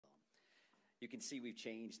You can see we've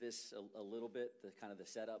changed this a little bit, the kind of the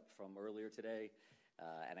setup from earlier today.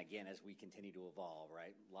 And again, as we continue to evolve,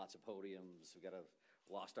 right? Lots of podiums. We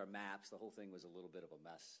lost our maps. The whole thing was a little bit of a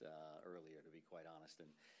mess earlier, to be quite honest.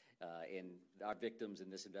 And our victims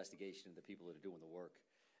in this investigation and the people that are doing the work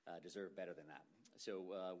deserve better than that.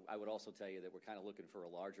 So I would also tell you that we're kind of looking for a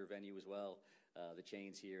larger venue as well. The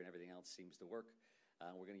chains here and everything else seems to work.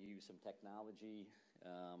 We're going to use some technology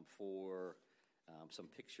for some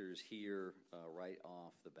pictures here right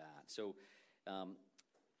off the bat. So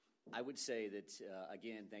I would say that,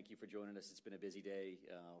 again, thank you for joining us. It's been a busy day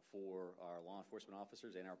for our law enforcement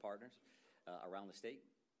officers and our partners around the state.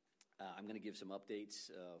 I'm going to give some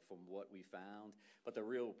updates from what we found, but the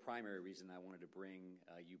real primary reason I wanted to bring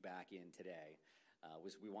you back in today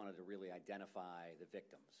was we wanted to really identify the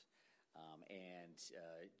victims and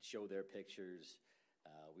show their pictures.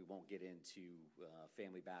 We won't get into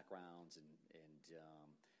family backgrounds and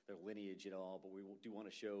their lineage at all, but we do want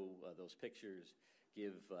to show those pictures,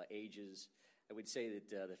 give ages. I would say that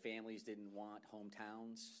the families didn't want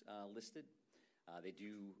hometowns listed. They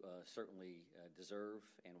do certainly deserve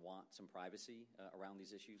and want some privacy around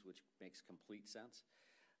these issues, which makes complete sense.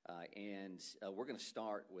 And we're going to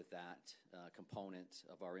start with that component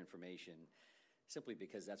of our information simply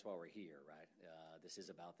because that's why we're here, right? This is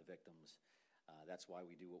about the victims. That's why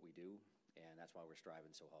we do what we do, and that's why we're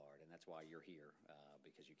striving so hard, and that's why you're here,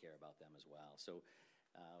 because you care about them as well. So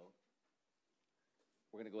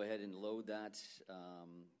we're going to go ahead and load that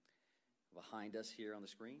behind us here on the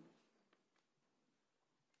screen.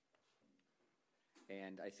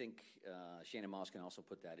 And I think Shannon Moss can also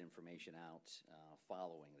put that information out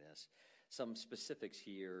following this. Some specifics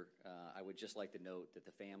here, I would just like to note that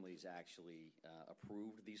the families actually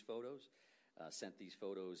approved these photos, sent these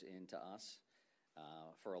photos in to us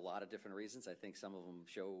for a lot of different reasons. I think some of them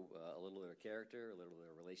show a little of their character, a little of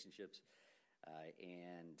their relationships,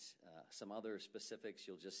 and some other specifics.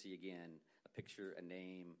 You'll just see, again, a picture, a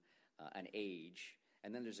name, an age,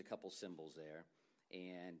 and then there's a couple symbols there.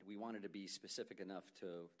 And we wanted to be specific enough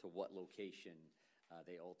to what location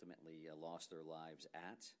they ultimately lost their lives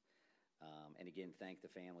at. And again, thank the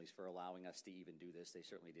families for allowing us to even do this. They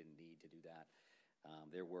certainly didn't need to do that.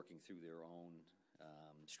 They're working through their own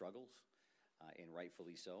struggles, and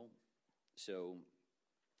rightfully so. So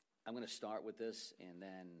I'm going to start with this and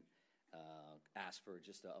then ask for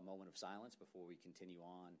just a moment of silence before we continue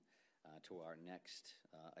on to our next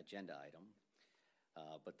agenda item.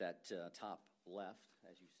 But that top left,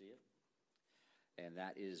 as you see it, and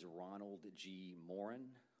that is Ronald G. Morin,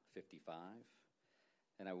 55.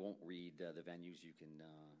 And I won't read the venues. You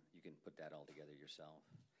can put that all together yourself.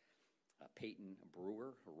 Peyton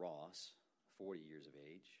Brewer Ross, 40 years of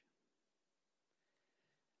age.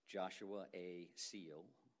 Joshua A. Seal,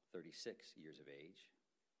 36 years of age.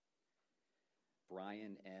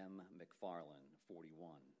 Brian M. McFarland,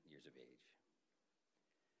 41 years of age.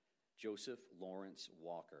 Joseph Lawrence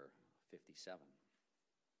Walker, 57.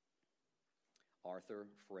 Arthur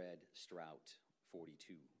Fred Strout,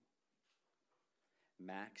 42.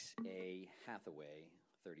 Max A. Hathaway,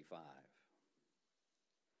 35.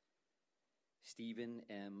 Stephen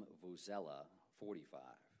M. Vozella, 45.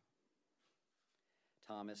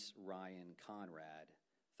 Thomas Ryan Conrad,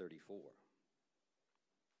 34.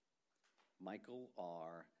 Michael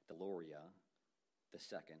R. Deloria,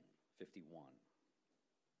 II, 51.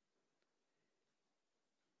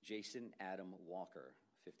 Jason Adam Walker,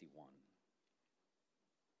 51.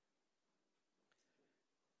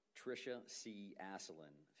 Tricia C.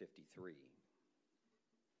 Asselin, 53.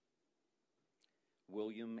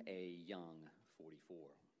 William A. Young, 44.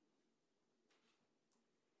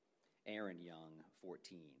 Aaron Young,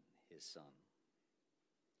 14, his son.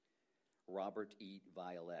 Robert E.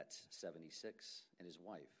 Violet, 76, and his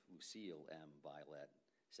wife, Lucille M. Violet,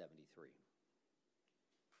 73.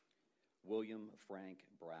 William Frank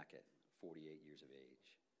Brackett, 48 years of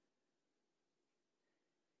age.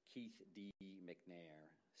 Keith D. McNair,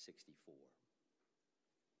 64.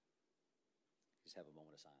 Just have a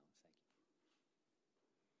moment of silence.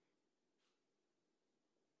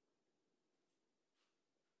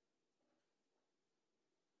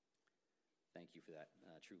 Thank you. Thank you for that.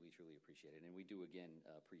 Truly, truly appreciate it. And we do, again,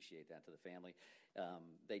 appreciate that to the family.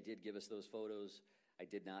 They did give us those photos. I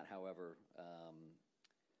did not, however,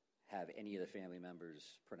 have any of the family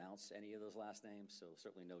members pronounce any of those last names, so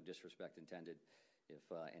certainly no disrespect intended if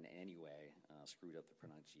in any way screwed up the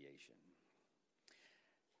pronunciation.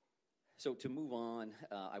 So to move on,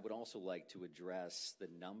 I would also like to address the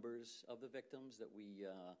numbers of the victims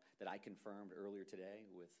that I confirmed earlier today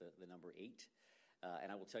with the number 8.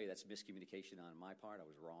 And I will tell you that's miscommunication on my part. I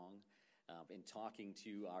was wrong. In talking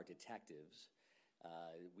to our detectives,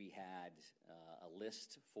 we had a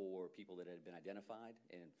list for people that had been identified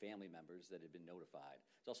and family members that had been notified.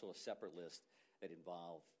 There's also a separate list that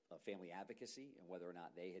involved family advocacy and whether or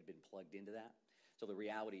not they had been plugged into that. So the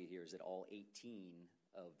reality here is that all 18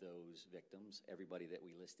 of those victims, everybody that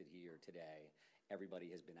we listed here today,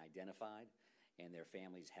 everybody has been identified and their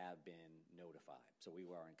families have been notified. So we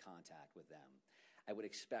were in contact with them. I would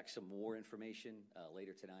expect some more information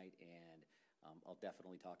later tonight, and I'll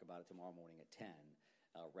definitely talk about it tomorrow morning at 10,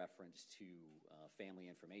 reference to Family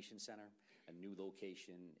Information Center, a new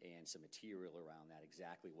location, and some material around that,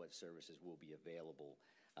 exactly what services will be available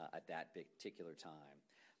at that particular time.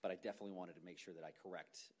 But I definitely wanted to make sure that I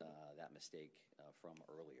correct that mistake from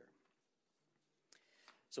earlier.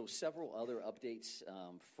 So several other updates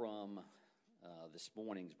from this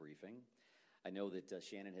morning's briefing. I know that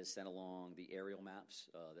Shannon has sent along the aerial maps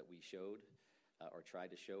that we showed or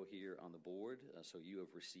tried to show here on the board, so you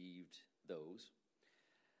have received those.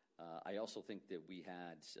 I also think that we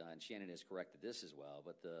had, and Shannon has corrected this as well,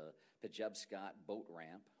 but the Pejebscott boat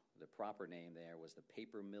ramp, the proper name there was the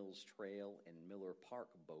Paper Mills Trail and Miller Park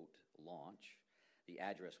boat launch. The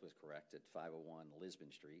address was correct at 501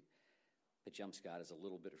 Lisbon Street. Pejebscott is a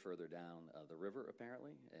little bit further down the river,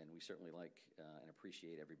 apparently, and we certainly like and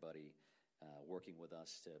appreciate everybody working with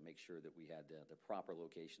us to make sure that we had the proper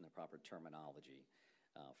location, the proper terminology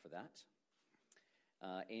for that.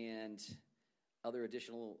 And other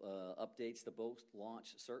additional updates, the boat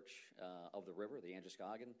launch search of the river, the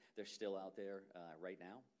Androscoggin, they're still out there right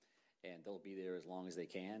now, and they'll be there as long as they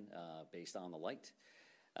can based on the light.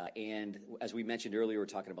 And as we mentioned earlier, we're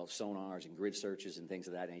talking about sonars and grid searches and things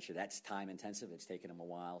of that nature. That's time intensive. It's taken them a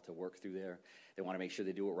while to work through there. They want to make sure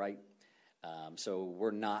they do it right. So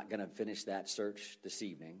we're not going to finish that search this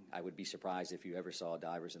evening. I would be surprised if you ever saw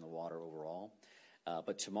divers in the water overall.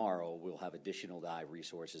 But tomorrow we'll have additional dive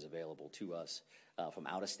resources available to us from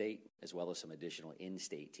out of state, as well as some additional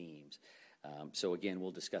in-state teams. So again,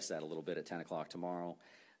 we'll discuss that a little bit at 10 o'clock tomorrow.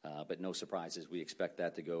 But no surprises. We expect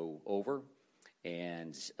that to go over,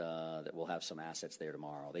 and that we'll have some assets there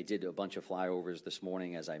tomorrow. They did a bunch of flyovers this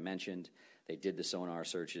morning, as I mentioned. They did the sonar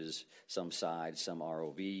searches, some side, some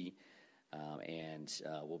ROV, and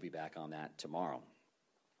we'll be back on that tomorrow.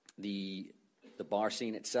 The bar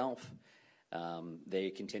scene itself, they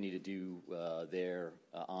continue to do their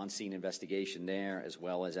on-scene investigation there, as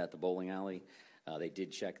well as at the bowling alley. They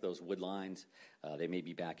did check those wood lines. They may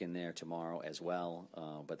be back in there tomorrow as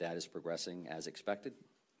well, but that is progressing as expected.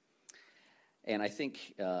 And I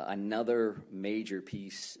think another major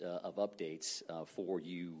piece of updates for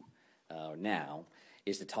you now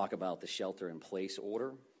is to talk about the shelter-in-place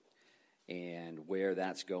order and where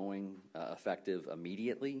that's going effective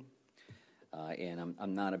immediately. And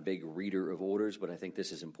I'm not a big reader of orders, but I think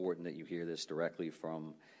this is important that you hear this directly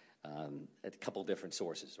from a couple different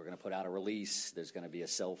sources. We're going to put out a release. There's going to be a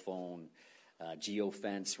cell phone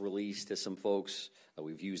geofence release to some folks.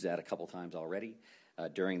 We've used that a couple times already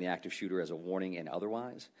during the active shooter as a warning and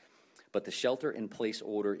otherwise. But the shelter-in-place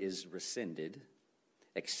order is rescinded,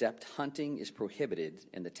 except hunting is prohibited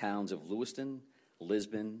in the towns of Lewiston,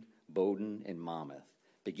 Lisbon, Bowdoin, and Monmouth,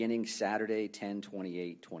 beginning Saturday,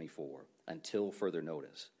 10/28/24, until further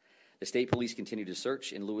notice. The state police continue to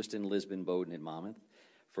search in Lewiston, Lisbon, Bowdoin, and Monmouth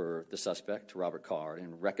for the suspect, Robert Card,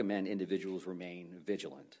 and recommend individuals remain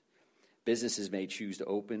vigilant. Businesses may choose to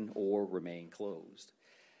open or remain closed.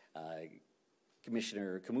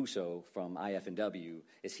 Commissioner Camuso from IF&W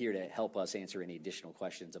is here to help us answer any additional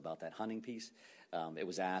questions about that hunting piece. It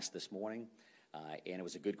was asked this morning, and it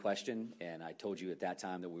was a good question, and I told you at that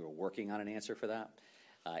time that we were working on an answer for that.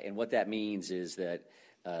 And what that means is that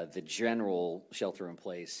the general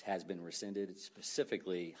shelter-in-place has been rescinded.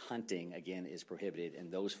 Specifically, hunting, again, is prohibited in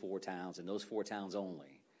those 4 towns, and those 4 towns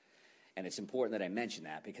only. And it's important that I mention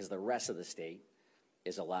that because the rest of the state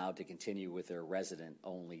is allowed to continue with their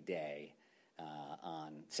resident-only day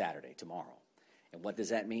on Saturday, tomorrow. And what does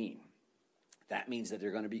that mean? That means that there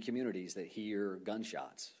are going to be communities that hear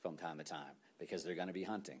gunshots from time to time because they're going to be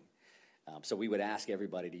hunting. So we would ask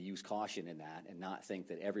everybody to use caution in that and not think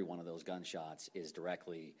that every one of those gunshots is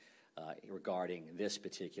directly regarding this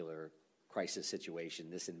particular crisis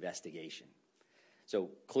situation, this investigation.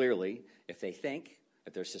 So clearly, if they think,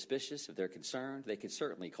 if they're suspicious, if they're concerned, they could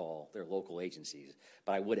certainly call their local agencies.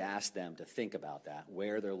 But I would ask them to think about that,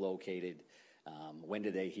 where they're located, when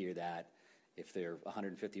do they hear that? If they're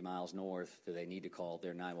 150 miles north, do they need to call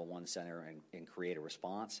their 911 center and create a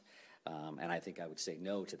response? And I think I would say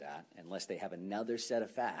no to that unless they have another set of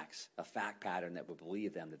facts, a fact pattern that would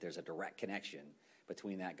believe them that there's a direct connection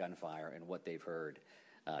between that gunfire and what they've heard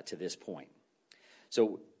to this point.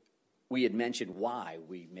 So We had mentioned why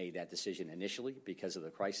we made that decision initially, because of the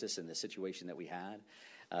crisis and the situation that we had.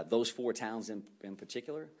 Those 4 towns in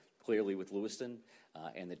particular, clearly with Lewiston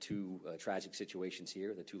and the 2 tragic situations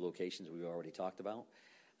here, the 2 locations we've already talked about.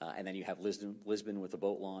 And then you have Lisbon with the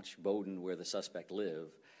boat launch, Bowdoin where the suspect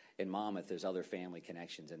lived. In Monmouth, there's other family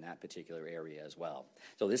connections in that particular area as well.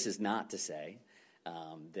 So this is not to say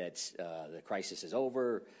that the crisis is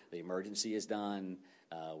over, the emergency is done,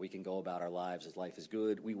 we can go about our lives as life is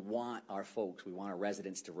good. We want our folks, we want our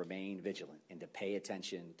residents to remain vigilant and to pay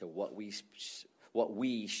attention to what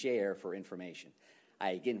we share for information.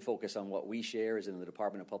 I again focus on what we share is in the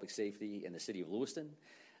Department of Public Safety in the city of Lewiston,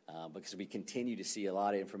 because we continue to see a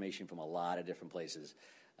lot of information from a lot of different places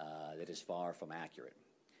that is far from accurate.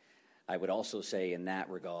 I would also say in that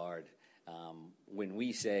regard, when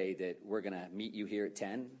we say that we're going to meet you here at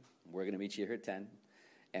 10, we're going to meet you here at 10.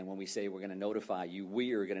 And when we say we're going to notify you,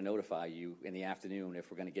 we are going to notify you in the afternoon if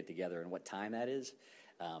we're going to get together and what time that is.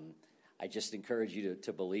 I just encourage you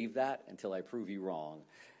to believe that until I prove you wrong,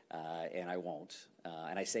 and I won't.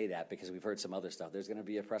 And I say that because we've heard some other stuff. There's going to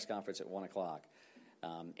be a press conference at 1 o'clock.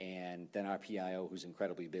 And then our PIO, who's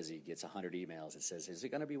incredibly busy, gets 100 emails that says, is it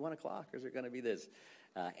going to be 1 o'clock or is it going to be this?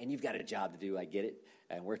 And you've got a job to do, I get it.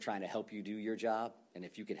 And we're trying to help you do your job. And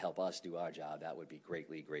if you could help us do our job, that would be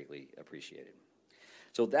greatly, greatly appreciated.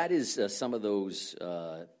 So that is some of those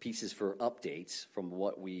pieces for updates from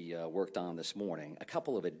what we worked on this morning. A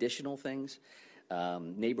couple of additional things.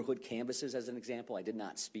 Neighborhood canvases, as an example. I did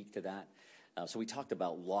not speak to that. So we talked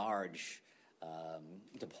about large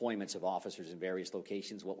deployments of officers in various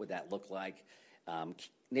locations. What would that look like?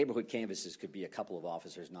 Neighborhood canvases could be a couple of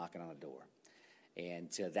officers knocking on a door. And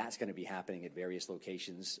that's going to be happening at various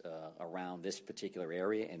locations around this particular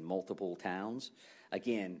area in multiple towns.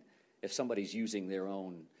 Again, if somebody's using their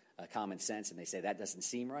own common sense and they say that doesn't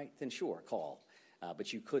seem right, then sure, call.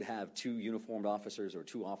 But you could have 2 uniformed officers or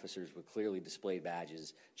 2 officers with clearly displayed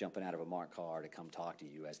badges jumping out of a marked car to come talk to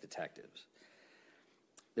you as detectives.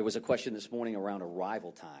 There was a question this morning around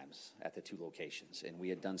arrival times at the 2 locations, and we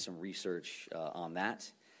had done some research on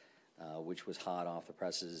that, which was hot off the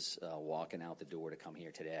presses walking out the door to come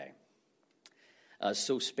here today.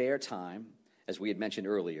 So spare time, as we had mentioned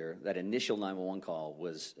earlier, that initial 911 call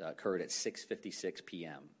occurred at 6:56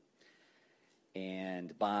 p.m.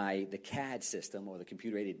 And by the CAD system, or the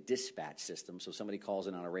computer-aided dispatch system, so somebody calls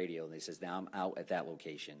in on a radio and they says, now I'm out at that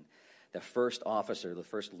location. The first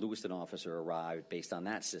Lewiston officer arrived based on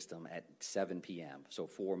that system at 7 p.m., so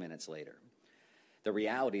 4 minutes later. The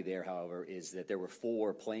reality there, however, is that there were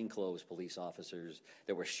 4 plainclothes police officers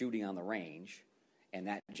that were shooting on the range in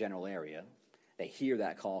that general area. They hear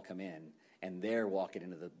that call come in, and they're walking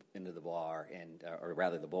into the bar, or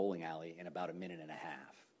rather the bowling alley, in about a minute and a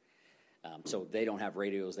half. So they don't have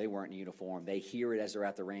radios. They weren't in uniform. They hear it as they're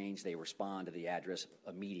at the range. They respond to the address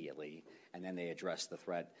immediately, and then they address the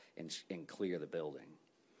threat and clear the building.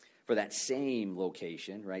 For that same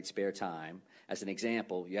location, right, spare time, as an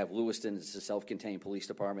example, you have Lewiston. It's a self-contained police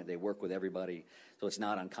department. They work with everybody, so it's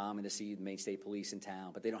not uncommon to see the Maine State Police in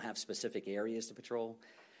town, but they don't have specific areas to patrol.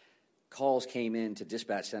 Calls came in to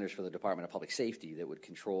dispatch centers for the Department of Public Safety that would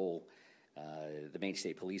control the Maine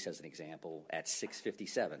State Police, as an example, at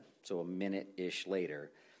 6:57, so a minute-ish later.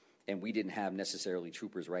 And we didn't have necessarily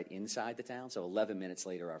troopers right inside the town, so 11 minutes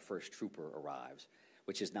later our first trooper arrives,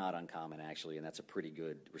 which is not uncommon, actually, and that's a pretty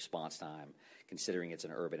good response time, considering it's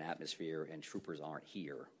an urban atmosphere and troopers aren't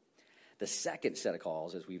here. The second set of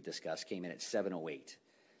calls, as we've discussed, came in at 7:08,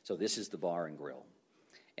 so this is the bar and grill.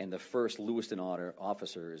 And the first Lewiston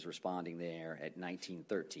officer is responding there at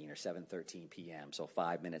 19:13 or 7:13 p.m., so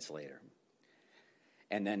 5 minutes later.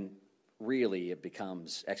 And then really it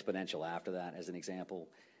becomes exponential after that, as an example.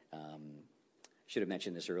 Should have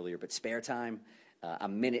mentioned this earlier, but spare time, a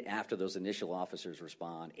minute after those initial officers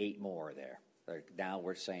respond, 8 more are there. Now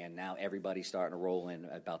we're saying now everybody's starting to roll in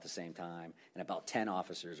about the same time, and about 10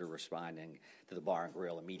 officers are responding to the bar and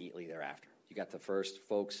grill immediately thereafter. You got the first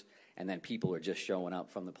folks, and then people are just showing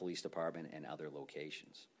up from the police department and other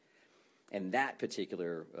locations. And that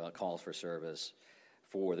particular calls for service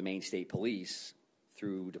for the Maine State Police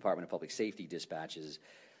through Department of Public Safety dispatches,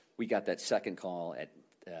 we got that second call at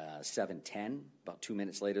 7:10, about 2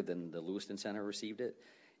 minutes later than the Lewiston Center received it,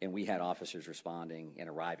 and we had officers responding and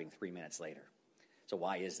arriving 3 minutes later. So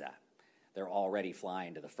why is that? They're already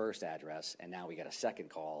flying to the first address, and now we got a second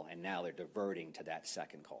call, and now they're diverting to that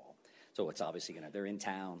second call. So it's obviously they're in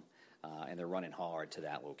town, and they're running hard to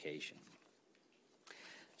that location.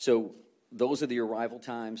 So those are the arrival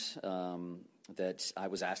times that I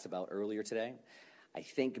was asked about earlier today. I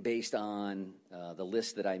think based on the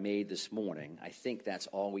list that I made this morning, I think that's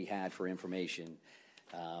all we had for information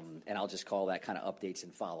And I'll just call that kind of updates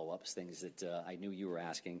and follow-ups, things that I knew you were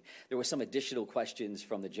asking. There were some additional questions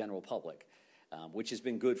from the general public, which has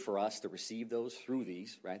been good for us to receive those through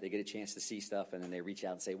these, right? They get a chance to see stuff, and then they reach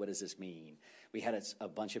out and say, what does this mean? We had a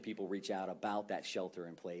bunch of people reach out about that shelter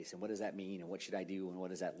in place, and what does that mean, and what should I do, and what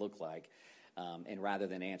does that look like? And rather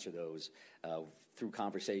than answer those through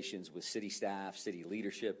conversations with city staff, city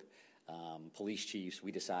leadership, police chiefs,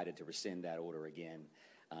 we decided to rescind that order again,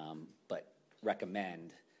 but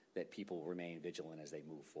recommend that people remain vigilant as they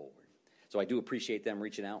move forward. So I do appreciate them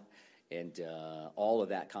reaching out, and all of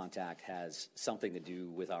that contact has something to do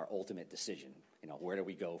with our ultimate decision. Where do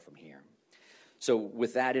we go from here? So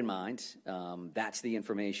with that in mind, that's the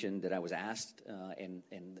information that I was asked, and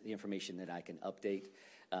the information that I can update.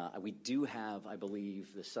 We do have, I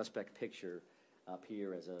believe, the suspect picture up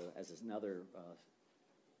here as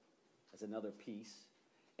another piece.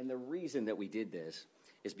 And the reason that we did this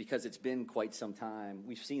is because it's been quite some time.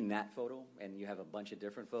 We've seen that photo, and you have a bunch of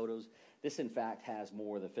different photos. This, in fact, has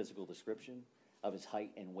more of the physical description of his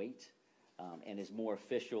height and weight, and his more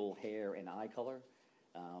official hair and eye color.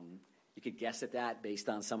 You could guess at that based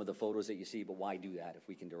on some of the photos that you see, but why do that if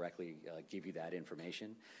we can directly give you that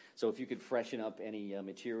information? So if you could freshen up any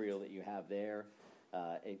material that you have there.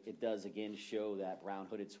 It does, again, show that brown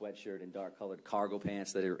hooded sweatshirt and dark-colored cargo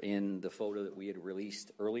pants that are in the photo that we had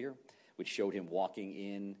released earlier, which showed him walking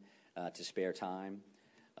in to spare time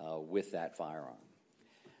with that firearm.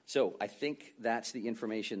 So I think that's the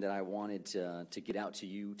information that I wanted to get out to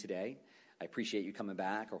you today. I appreciate you coming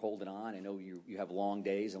back or holding on. I know you have long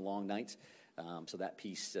days and long nights, so that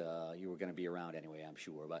piece you were going to be around anyway, I'm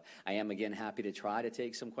sure. But I am, again, happy to try to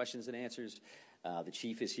take some questions and answers. The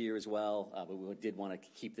chief is here as well, but we did want to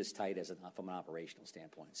keep this tight from an operational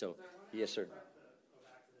standpoint. So, yes, sir. Go back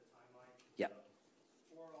to the timeline. Yeah.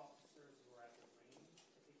 4 officers were at the range,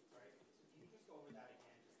 I think, right? So can you just go over that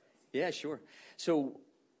again? Yeah, sure. So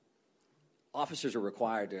officers are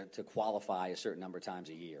required to qualify a certain number of times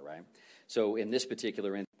a year, right? So in this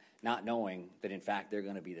particular, not knowing that, in fact, they're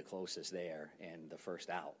going to be the closest there and the first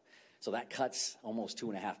out. So that cuts almost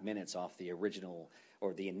 2.5 minutes off the original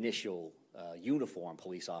or the initial uniform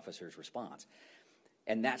police officer's response.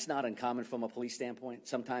 And that's not uncommon from a police standpoint.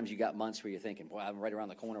 Sometimes you got months where you're thinking, boy, I'm right around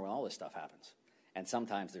the corner when all this stuff happens. And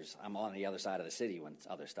sometimes I'm on the other side of the city when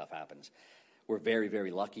other stuff happens. We're very,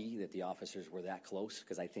 very lucky that the officers were that close,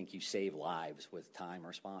 because I think you save lives with time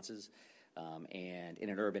responses. And in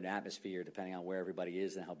an urban atmosphere, depending on where everybody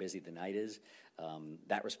is and how busy the night is,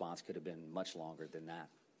 that response could have been much longer than that.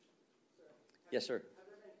 Yes, sir. Have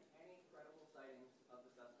there been any credible sightings of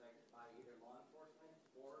the suspect by either law enforcement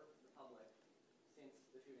or the public since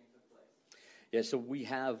the shooting took place? Yeah, so we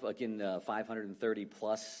have, again, 530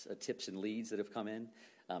 plus tips and leads that have come in.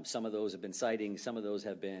 Some of those have been sightings. Some of those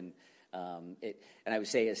have been, and I would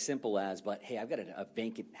say as simple as, but hey, I've got a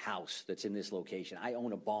vacant house that's in this location. I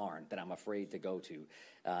own a barn that I'm afraid to go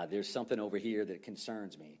to. There's something over here that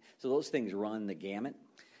concerns me. So those things run the gamut.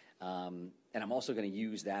 And I'm also going to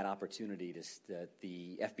use that opportunity that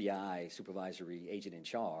the FBI supervisory agent in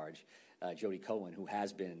charge, Jody Cohen, who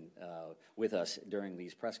has been with us during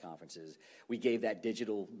these press conferences. We gave that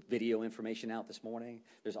digital video information out this morning.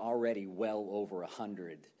 There's already well over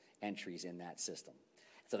 100 entries in that system.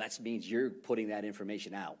 So that means you're putting that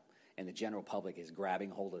information out, and the general public is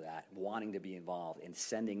grabbing hold of that, wanting to be involved, and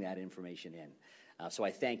sending that information in. So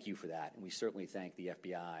I thank you for that, and we certainly thank the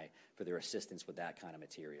FBI for their assistance with that kind of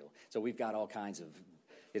material. So we've got all kinds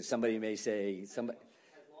of, somebody may say, somebody.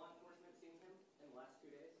 Has law enforcement seen him in the last 2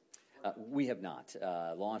 days? We have not.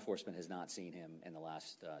 Law enforcement has not seen him in the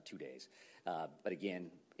last 2 days. But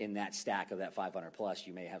again, in that stack of that 500 plus,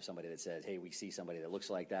 you may have somebody that says, hey, we see somebody that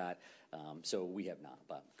looks like that. So we have not.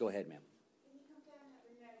 But go ahead, ma'am. Can you confirm that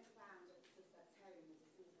the note found at the suspect's home is a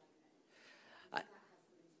suicide note? I- That has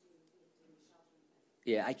something to do with lifting the shelter in place?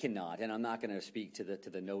 Yeah, I cannot, and I'm not going to speak to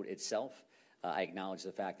the note itself. I acknowledge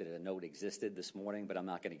the fact that a note existed this morning, but I'm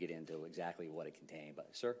not going to get into exactly what it contained. But,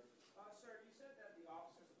 sir? Sir, you said that the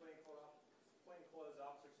officers, the plainclothes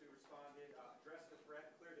officers who responded, addressed the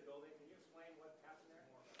threat, cleared the building. Can you explain what happened there?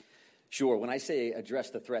 Sure. When I say address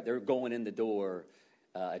the threat, they're going in the door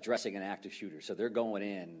addressing an active shooter. So they're going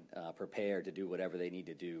in prepared to do whatever they need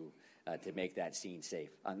to do to make that scene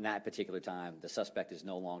safe. On that particular time, the suspect is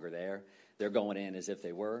no longer there. They're going in as if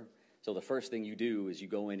they were. So the first thing you do is you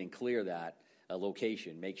go in and clear that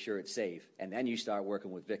location, make sure it's safe, and then you start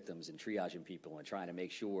working with victims and triaging people and trying to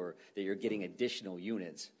make sure that you're getting additional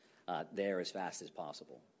units there as fast as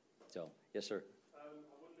possible. So, yes, sir. I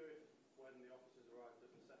wonder if when the officers arrived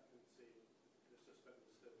at the second scene, the suspect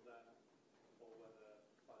was still there, or whether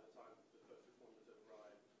by the time the first responders had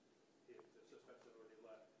arrived, the suspect had already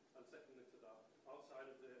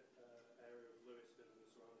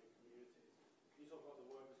you talk about the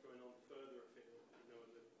work that's going on further afield, and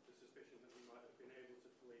the suspicion that we might have been able to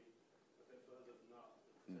flee a bit further than that,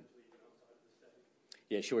 potentially even outside of the state?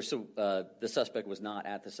 Yeah, sure. So the suspect was not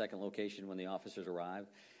at the second location when the officers arrived.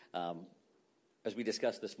 As we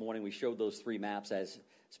discussed this morning, we showed those 3 maps as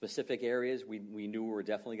specific areas we knew we were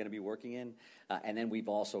definitely going to be working in, and then we've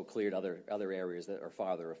also cleared other areas that are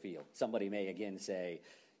farther afield. Somebody may again say,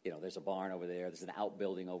 there's a barn over there, there's an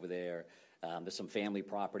outbuilding over there, there's some family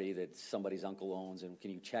property that somebody's uncle owns, and can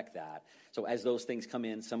you check that? So as those things come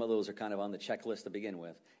in, some of those are kind of on the checklist to begin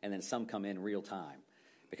with, and then some come in real time.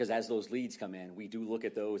 Because as those leads come in, we do look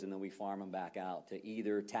at those, and then we farm them back out to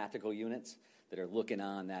either tactical units that are looking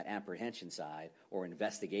on that apprehension side, or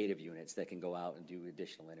investigative units that can go out and do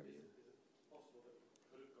additional interviews. Is it possible that it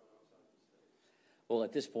could have gone outside of the state? Well,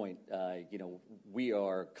 at this point, we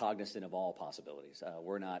are cognizant of all possibilities.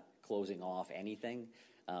 We're not closing off anything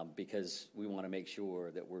because we want to make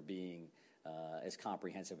sure that we're being as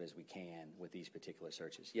comprehensive as we can with these particular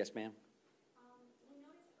searches. Yes, ma'am? We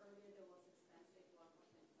noticed earlier there was extensive law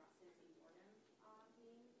enforcement presence in Durham,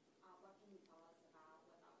 Maine. What can you tell us about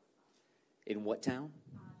what that was about? In what town?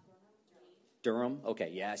 Durham, Maine. Durham.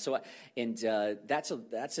 Okay, yeah. So, and that's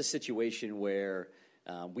a situation where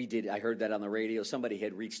I heard that on the radio. Somebody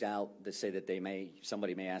had reached out to say that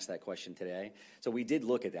somebody may ask that question today. So we did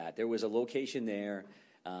look at that. There was a location there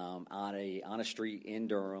on a street in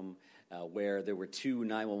Durham where there were 2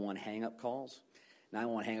 911 hang-up calls.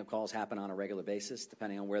 911 hang-up calls happen on a regular basis,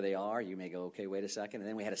 depending on where they are. You may go, okay, wait a second. And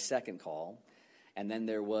then we had a second call. And then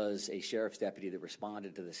there was a sheriff's deputy that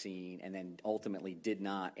responded to the scene and then ultimately did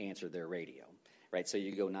not answer their radio, right? So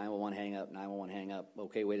you go 911 hang up,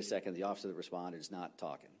 okay, wait a second, the officer that responded is not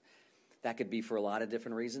talking. That could be for a lot of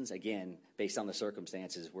different reasons. Again, based on the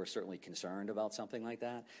circumstances, we're certainly concerned about something like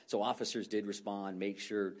that. So officers did respond, make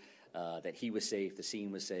sure that he was safe, the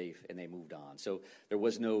scene was safe, and they moved on. So there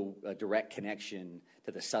was no direct connection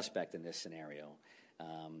to the suspect in this scenario,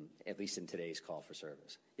 at least in today's call for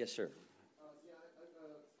service. Yes, sir.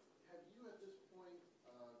 Have you at this point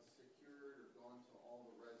secured or gone to all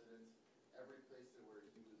the residents, every place where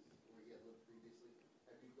he had lived previously?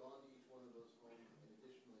 Have you gone to each one of those homes? And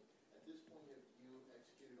additionally, at this point, have you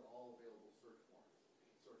executed all available search warrants?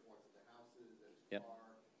 Search warrants at the houses, at his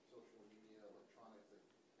car, social media, electronics.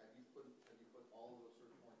 Have you put all of those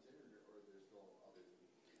search warrants in, or there's still others?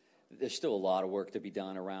 There's still a lot of work to be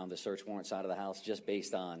done around the search warrant side of the house, just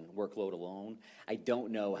based on workload alone. I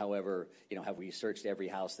don't know, however, have we searched every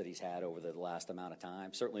house that he's had over the last amount of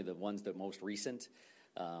time? Certainly the ones that most recent.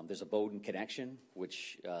 There's a Bowdoin connection,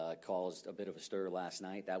 which caused a bit of a stir last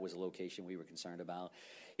night. That was a location we were concerned about.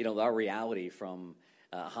 Our reality from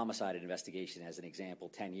a homicide investigation, as an example,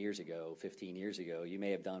 10 years ago, 15 years ago, you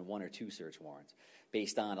may have done 1 or 2 search warrants.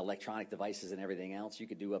 Based on electronic devices and everything else, you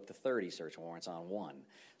could do up to 30 search warrants on one.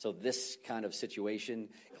 So this kind of situation,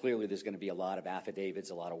 clearly there's going to be a lot of affidavits,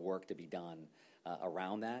 a lot of work to be done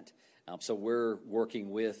around that. So we're working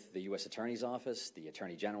with the U.S. Attorney's Office, the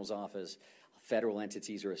Attorney General's Office. Federal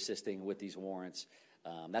entities are assisting with these warrants.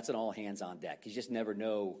 That's an all hands on deck. You just never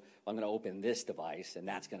know, I'm going to open this device and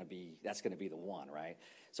that's going to be the one, right?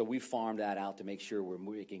 So we farmed that out to make sure we're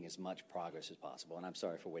making as much progress as possible. And I'm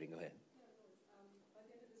sorry for waiting. Go ahead. By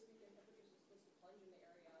the end of this weekend, temperatures are supposed to plunge in the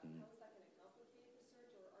area. How is that going to complicate the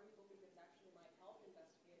search, or are you hoping this actually might help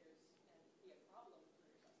investigators and be a problem for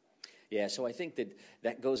your suspect? Yeah, so I think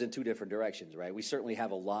that goes in 2 different directions, right? We certainly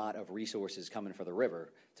have a lot of resources coming for the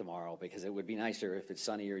river tomorrow, because it would be nicer if it's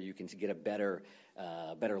sunnier, you can get a better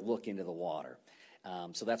look into the water.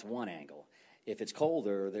 So that's one angle. If it's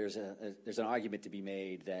colder, there's an argument to be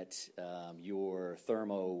made that your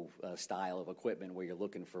thermo style of equipment, where you're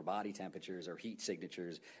looking for body temperatures or heat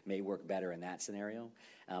signatures, may work better in that scenario.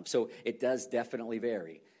 So it does definitely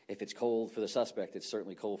vary. If it's cold for the suspect, it's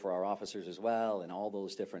certainly cold for our officers as well, and all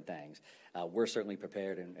those different things. We're certainly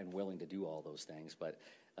prepared and willing to do all those things, but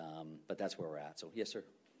that's where we're at. So yes, sir.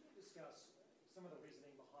 Can you discuss some of the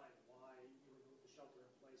reasoning behind why you removed the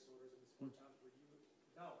shelter-in-place orders in these 4 towns where you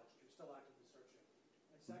acknowledged you're still actively searching?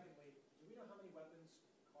 And secondly, do we know how many weapons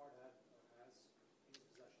Card had or has in his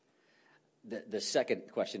possession? The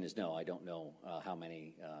second question is no. I don't know how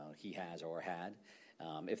many he has or had.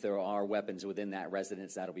 If there are weapons within that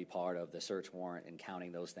residence, that'll be part of the search warrant and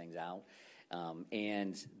counting those things out.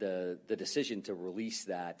 And the decision to release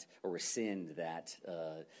that or rescind that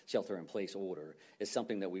shelter-in-place order is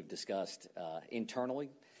something that we've discussed internally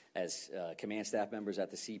as command staff members at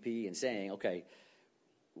the CP, and saying, okay,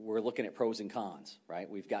 we're looking at pros and cons, right?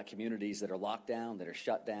 We've got communities that are locked down, that are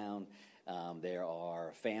shut down. There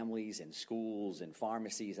are families and schools and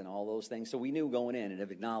pharmacies and all those things. So we knew going in and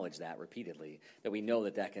have acknowledged that repeatedly, that we know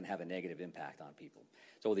that that can have a negative impact on people.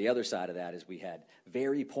 So the other side of that is we had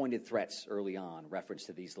very pointed threats early on reference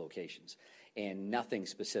to these locations and nothing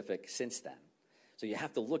specific since then. So you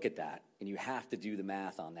have to look at that and you have to do the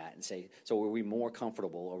math on that and say, so are we more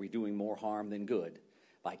comfortable? Are we doing more harm than good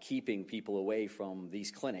by keeping people away from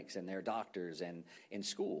these clinics and their doctors and in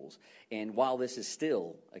schools? And while this is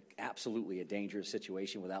still absolutely a dangerous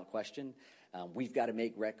situation without question, we've got to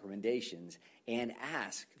make recommendations and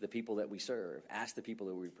ask the people that we serve, ask the people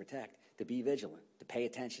that we protect to be vigilant, to pay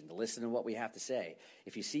attention, to listen to what we have to say.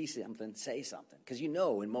 If you see something, say something. Because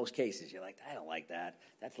in most cases, you're like, I don't like that.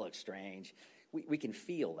 That looks strange. We can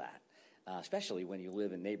feel that, especially when you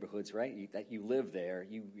live in neighborhoods, right? That you live there,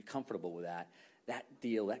 you're comfortable with that.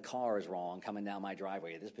 That car is wrong coming down my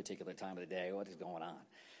driveway at this particular time of the day. What is going on?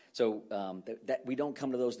 So that we don't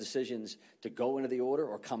come to those decisions to go into the order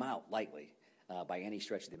or come out lightly by any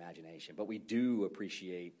stretch of the imagination. But we do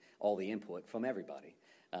appreciate all the input from everybody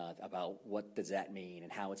about what does that mean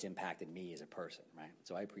and how it's impacted me as a person, right?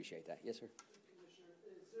 So I appreciate that. Yes, sir? Commissioner,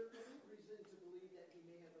 is there any reason to believe that he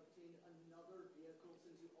may have obtained another vehicle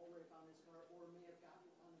since you already found his car, or may have gotten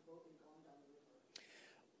on the boat and gone down the river?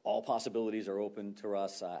 All possibilities are open to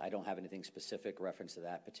us. I don't have anything specific reference to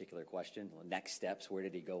that particular question. Next steps, where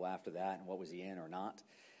did he go after that, and what was he in or not?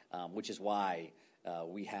 Which is why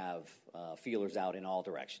we have feelers out in all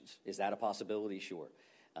directions. Is that a possibility? Sure.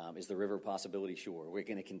 Is the river a possibility? Sure. We're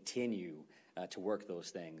going to continue to work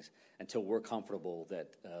those things until we're comfortable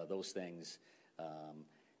that those things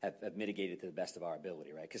have mitigated to the best of our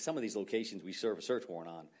ability, right? Because some of these locations we serve a search warrant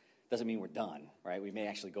on doesn't mean we're done, right? We may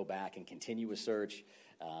actually go back and continue a search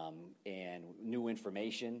and new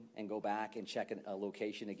information and go back and check a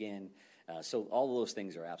location again. So all of those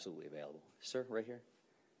things are absolutely available. Sir, right here.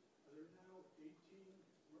 Are there now 18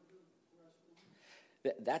 murder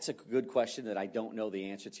arrests? That's a good question that I don't know the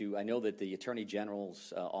answer to. I know that the Attorney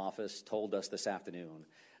General's office told us this afternoon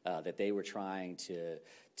that they were trying to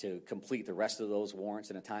complete the rest of those warrants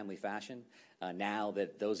in a timely fashion. Now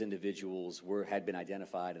that those individuals had been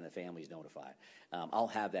identified and the families notified, I'll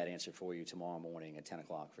have that answer for you tomorrow morning at 10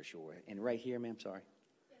 o'clock for sure. And right here, ma'am, sorry.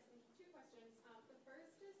 Yes, thank you. Two questions. The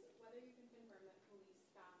first is whether you can confirm that police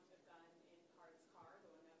found a gun in Card's car,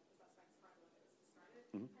 the suspect's car, the one that was discarded.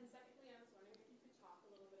 Mm-hmm. And secondly, I was wondering if you could talk a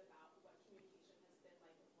little bit about what communication has been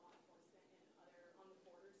like with law enforcement on the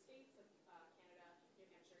border states of Canada, New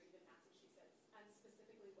Hampshire, even Massachusetts, and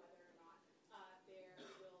specifically whether or not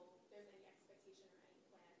there's any expectation or any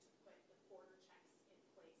plan to put the border checks in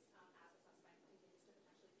place as a suspect continues to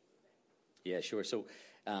potentially be moving. Yeah, sure.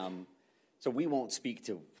 So we won't speak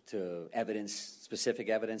to evidence, specific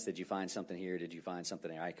evidence. Did you find something here? Did you find something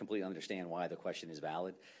there? I completely understand why the question is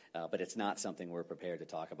valid, but it's not something we're prepared to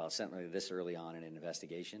talk about, certainly this early on in an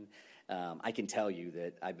investigation. I can tell you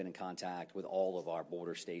that I've been in contact with all of our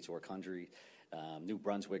border states or country. New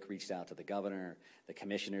Brunswick reached out to the governor. The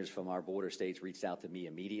commissioners from our border states reached out to me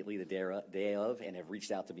immediately the day of and have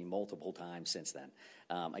reached out to me multiple times since then.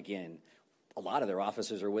 Again, a lot of their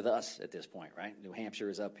officers are with us at this point, right? New Hampshire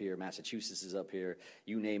is up here. Massachusetts is up here.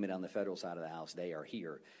 You name it on the federal side of the house, they are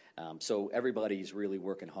here. So everybody's really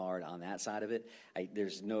working hard on that side of it.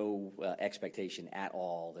 There's no expectation at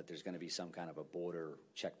all that there's going to be some kind of a border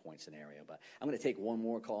checkpoint scenario. But I'm going to take one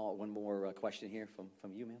more question here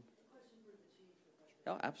from you, ma'am. Question for the chief.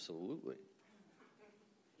 Oh, absolutely.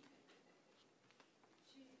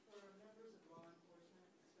 Chief, for members of law enforcement,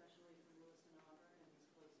 especially from Lewiston, Auburn, and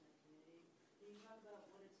this close-knit community, can you talk about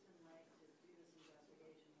what it's been like to do this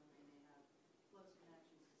investigation when they may have close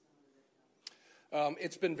connections to some of the victims?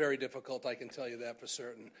 It's been very difficult, I can tell you that for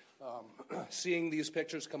certain. Seeing these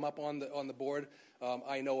pictures come up on the board,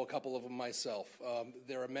 I know a couple of them myself.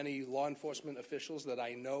 There are many law enforcement officials that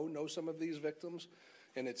I know some of these victims,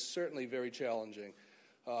 and it's certainly very challenging.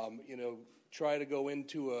 Try to go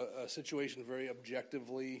into a situation very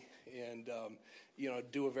objectively and,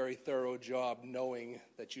 do a very thorough job knowing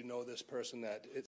that you know this person, that